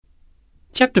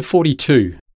Chapter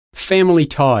 42, Family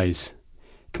Ties,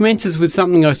 commences with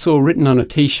something I saw written on a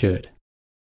t-shirt.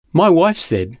 My wife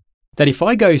said that if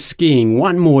I go skiing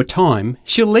one more time,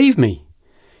 she'll leave me.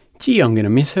 Gee, I'm going to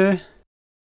miss her.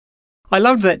 I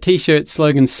loved that t-shirt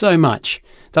slogan so much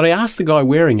that I asked the guy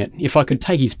wearing it if I could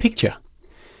take his picture.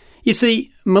 You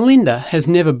see, Melinda has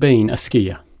never been a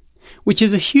skier, which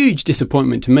is a huge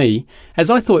disappointment to me, as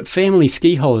I thought family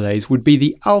ski holidays would be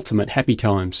the ultimate happy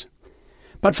times.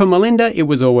 But for Melinda, it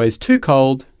was always too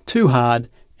cold, too hard,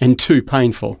 and too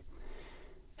painful.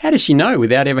 How does she know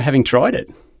without ever having tried it?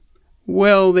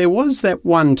 Well, there was that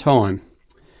one time.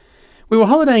 We were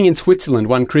holidaying in Switzerland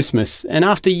one Christmas, and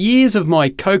after years of my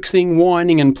coaxing,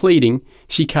 whining and pleading,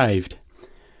 she caved.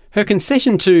 Her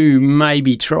concession to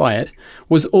maybe try it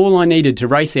was all I needed to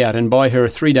race out and buy her a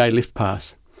 3-day lift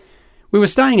pass. We were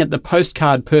staying at the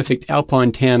postcard-perfect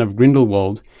alpine town of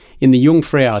Grindelwald in the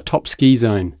Jungfrau top ski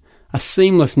zone, a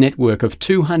seamless network of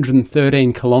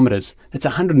 213 kilometres, that's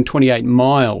 128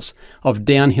 miles of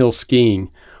downhill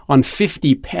skiing on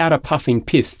 50 powder-puffing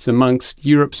pistes amongst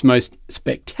Europe's most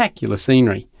spectacular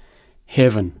scenery.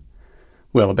 Heaven.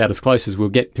 Well, about as close as we'll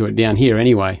get to it down here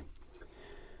anyway.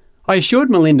 I assured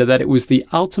Melinda that it was the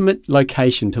ultimate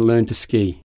location to learn to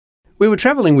ski. We were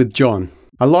travelling with John,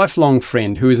 a lifelong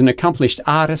friend who is an accomplished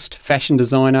artist, fashion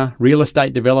designer, real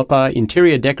estate developer,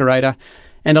 interior decorator,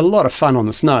 and a lot of fun on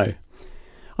the snow.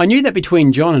 I knew that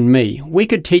between John and me, we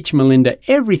could teach Melinda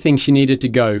everything she needed to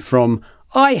go from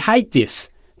 "I hate this"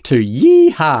 to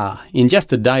 "yee-haw" in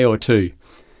just a day or two.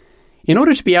 In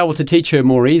order to be able to teach her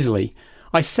more easily,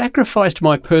 I sacrificed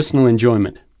my personal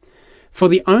enjoyment. For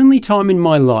the only time in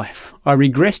my life, I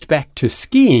regressed back to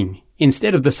skiing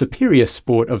instead of the superior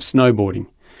sport of snowboarding.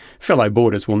 Fellow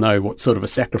boarders will know what sort of a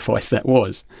sacrifice that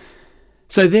was.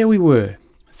 So there we were,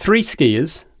 3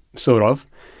 skiers, sort of,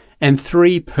 and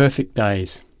 3 perfect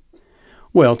days.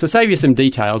 Well, to save you some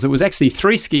details, it was actually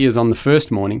 3 skiers on the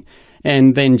first morning,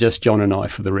 and then just John and I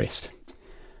for the rest.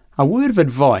 A word of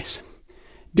advice.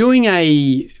 Doing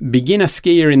a beginner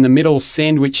skier in the middle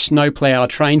sandwich snowplough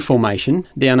train formation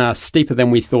down a steeper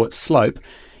than we thought slope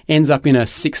ends up in a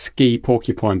 6-ski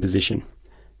porcupine position.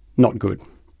 Not good.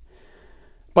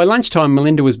 By lunchtime,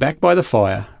 Melinda was back by the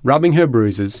fire, rubbing her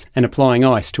bruises and applying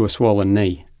ice to a swollen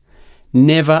knee.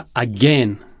 Never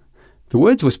again. The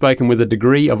words were spoken with a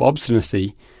degree of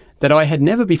obstinacy that I had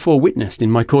never before witnessed in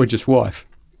my gorgeous wife.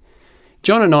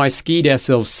 John and I skied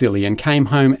ourselves silly and came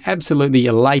home absolutely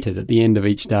elated at the end of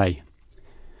each day.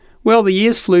 Well, the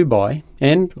years flew by,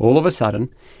 and all of a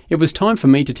sudden, it was time for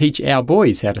me to teach our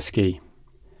boys how to ski.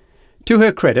 To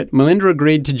her credit, Melinda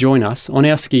agreed to join us on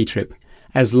our ski trip,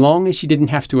 as long as she didn't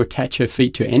have to attach her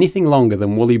feet to anything longer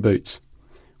than woolly boots.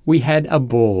 We had a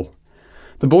ball.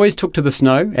 The boys took to the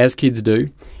snow, as kids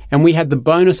do, and we had the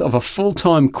bonus of a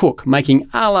full-time cook making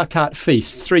a la carte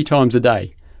feasts 3 times a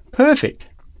day. Perfect!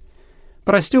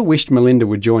 But I still wished Melinda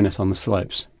would join us on the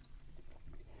slopes.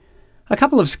 A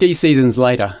couple of ski seasons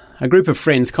later, a group of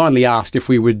friends kindly asked if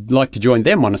we would like to join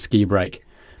them on a ski break.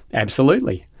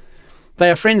 Absolutely.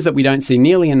 They are friends that we don't see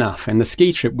nearly enough, and the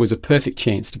ski trip was a perfect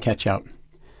chance to catch up.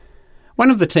 One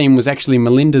of the team was actually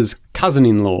Melinda's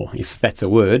cousin-in-law, if that's a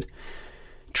word.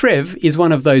 Trev is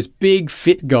one of those big,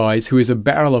 fit guys who is a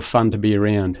barrel of fun to be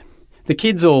around. The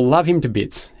kids all love him to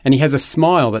bits, and he has a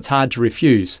smile that's hard to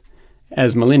refuse,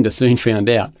 as Melinda soon found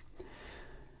out.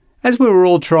 As we were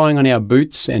all trying on our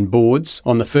boots and boards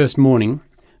on the first morning,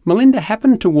 Melinda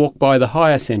happened to walk by the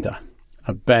hire centre.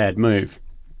 A bad move.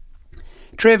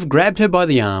 Trev grabbed her by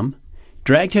the arm,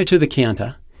 dragged her to the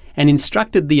counter, and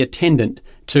instructed the attendant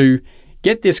to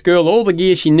get this girl all the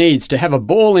gear she needs to have a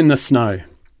ball in the snow.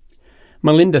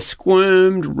 Melinda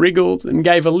squirmed, wriggled, and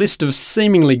gave a list of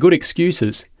seemingly good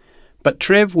excuses, but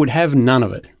Trev would have none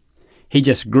of it. He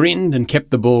just grinned and kept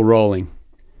the ball rolling.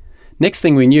 Next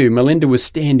thing we knew, Melinda was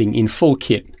standing in full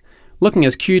kit, looking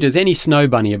as cute as any snow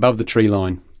bunny above the tree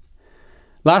line.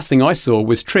 Last thing I saw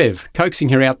was Trev coaxing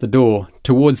her out the door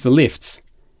towards the lifts,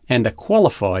 and a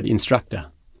qualified instructor.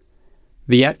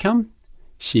 The outcome?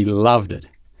 She loved it.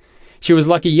 She was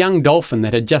like a young dolphin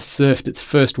that had just surfed its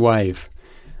first wave.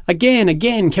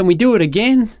 Again, can we do it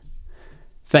again?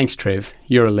 Thanks, Trev,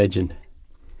 you're a legend.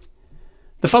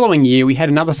 The following year, we had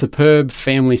another superb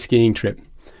family skiing trip.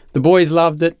 The boys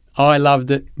loved it, I loved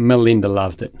it, Melinda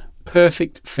loved it.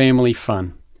 Perfect family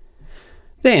fun.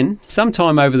 Then,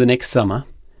 sometime over the next summer,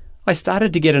 I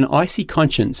started to get an icy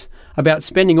conscience about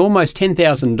spending almost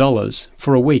 $10,000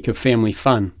 for a week of family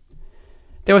fun.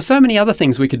 There were so many other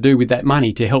things we could do with that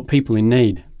money to help people in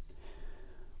need.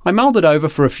 I mulled it over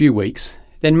for a few weeks,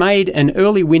 then made an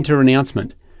early winter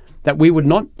announcement that we would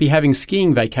not be having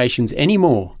skiing vacations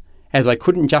anymore, as I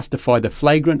couldn't justify the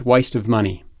flagrant waste of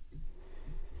money.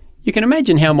 You can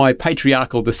imagine how my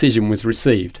patriarchal decision was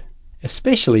received,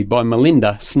 especially by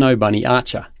Melinda Snow Bunny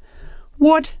Archer.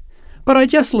 What? But I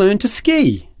just learned to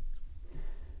ski.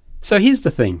 So here's the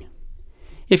thing.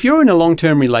 If you're in a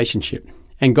long-term relationship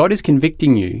and God is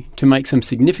convicting you to make some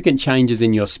significant changes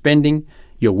in your spending,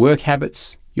 your work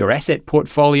habits, your asset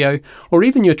portfolio, or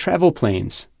even your travel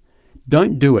plans,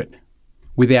 don't do it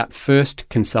without first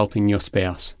consulting your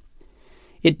spouse.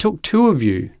 It took two of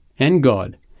you and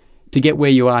God to get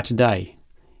where you are today,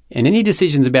 and any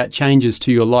decisions about changes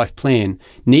to your life plan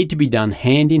need to be done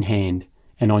hand in hand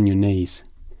and on your knees.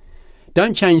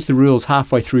 Don't change the rules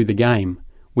halfway through the game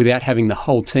without having the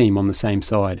whole team on the same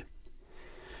side.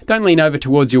 Don't lean over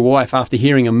towards your wife after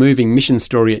hearing a moving mission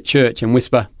story at church and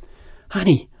whisper,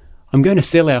 "Honey, I'm going to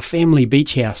sell our family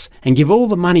beach house and give all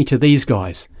the money to these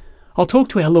guys. I'll talk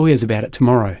to our lawyers about it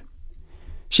tomorrow."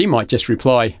 She might just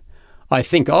reply, "I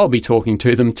think I'll be talking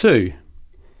to them too."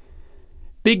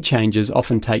 Big changes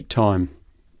often take time.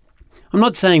 I'm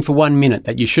not saying for 1 minute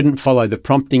that you shouldn't follow the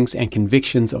promptings and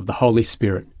convictions of the Holy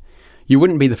Spirit. You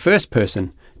wouldn't be the first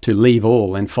person to leave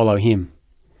all and follow him.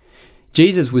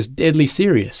 Jesus was deadly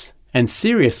serious and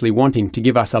seriously wanting to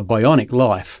give us a bionic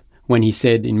life when he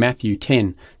said in Matthew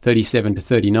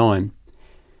 10:37-39,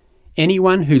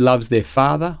 "Anyone who loves their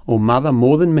father or mother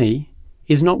more than me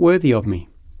is not worthy of me.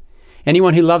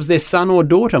 Anyone who loves their son or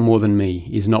daughter more than me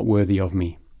is not worthy of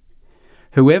me.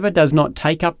 Whoever does not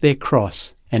take up their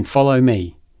cross and follow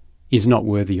me is not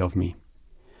worthy of me.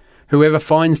 Whoever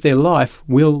finds their life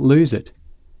will lose it,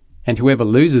 and whoever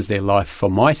loses their life for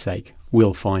my sake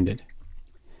will find it."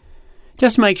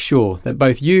 Just make sure that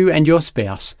both you and your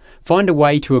spouse find a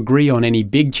way to agree on any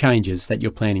big changes that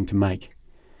you're planning to make.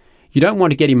 You don't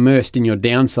want to get immersed in your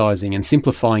downsizing and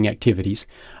simplifying activities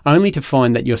only to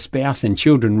find that your spouse and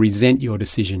children resent your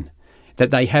decision, that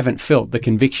they haven't felt the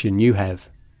conviction you have.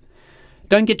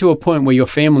 Don't get to a point where your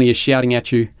family is shouting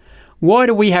at you, "Why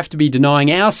do we have to be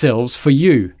denying ourselves for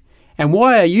you? And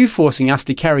why are you forcing us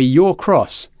to carry your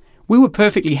cross? We were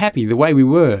perfectly happy the way we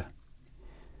were."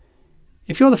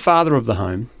 If you're the father of the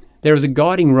home, there is a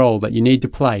guiding role that you need to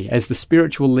play as the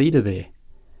spiritual leader there.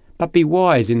 But be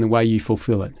wise in the way you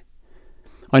fulfill it.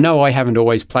 I know I haven't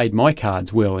always played my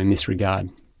cards well in this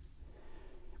regard.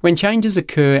 When changes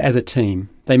occur as a team,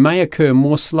 they may occur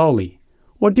more slowly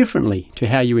or differently to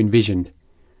how you envisioned.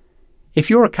 If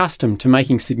you're accustomed to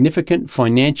making significant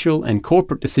financial and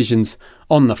corporate decisions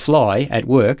on the fly at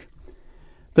work,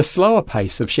 the slower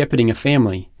pace of shepherding a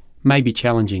family may be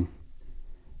challenging.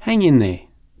 Hang in there.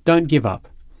 Don't give up.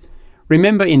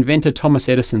 Remember inventor Thomas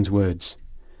Edison's words.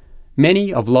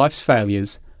 Many of life's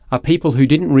failures are people who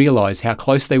didn't realise how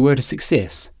close they were to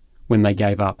success when they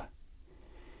gave up.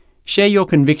 Share your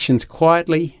convictions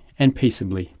quietly and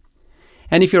peaceably.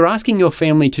 And if you're asking your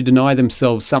family to deny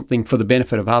themselves something for the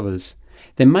benefit of others,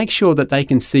 then make sure that they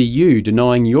can see you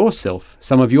denying yourself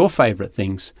some of your favourite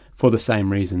things for the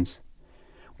same reasons.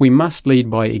 We must lead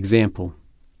by example,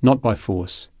 not by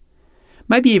force.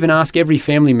 Maybe even ask every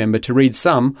family member to read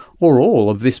some or all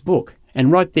of this book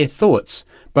and write their thoughts,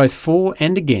 both for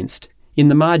and against, in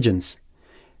the margins.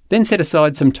 Then set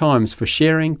aside some times for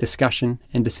sharing, discussion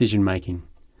and decision-making.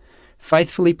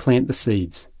 Faithfully plant the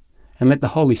seeds and let the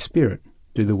Holy Spirit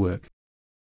do the work.